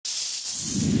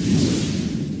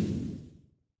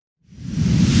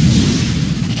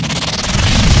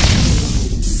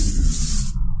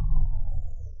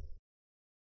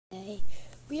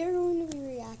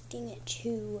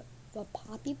to the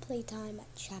Poppy Playtime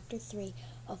Chapter 3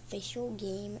 official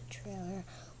game trailer.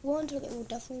 Well, there will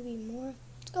definitely be more.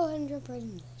 Let's go ahead and jump right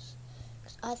into this,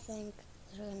 because I think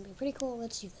this is going to be pretty cool.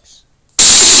 Let's do this.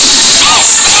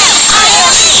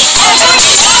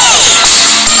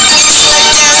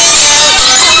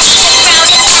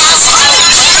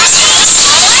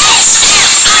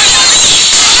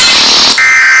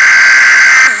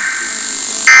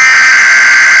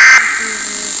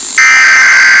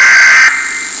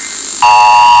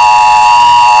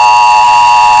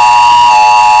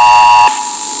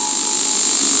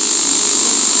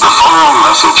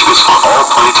 Message is for all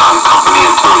Playtime Company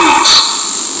employees.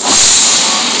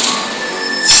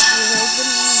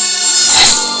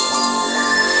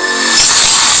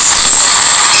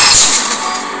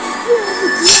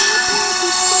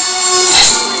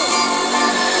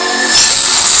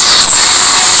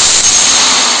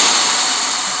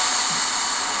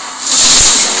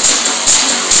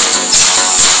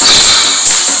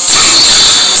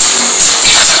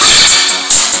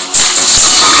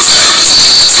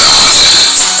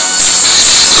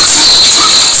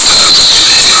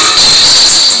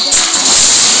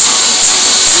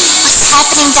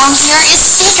 Happening down here is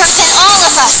bigger than all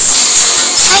of us.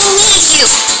 I need you.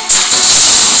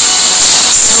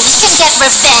 So we can get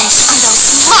revenge on those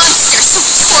monsters who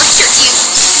tortured you.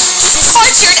 Who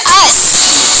tortured us.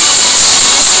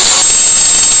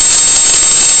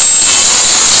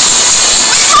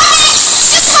 We're coming!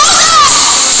 Just hold on!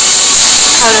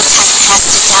 Prototype has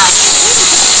to die.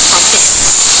 For this.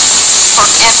 For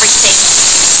everything.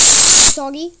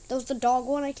 Doggy, that was the dog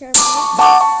one I care about.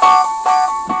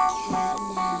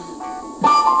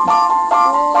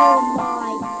 Oh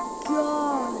my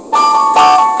god.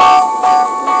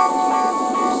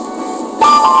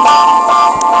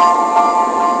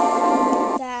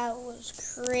 That was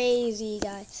crazy,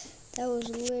 guys. That was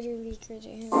literally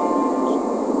crazy.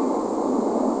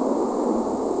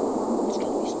 It's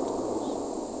gotta be something else.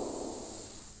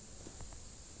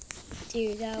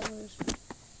 Dude, that was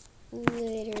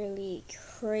literally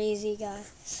crazy,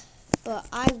 guys. But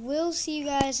I will see you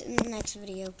guys in the next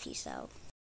video. Peace out.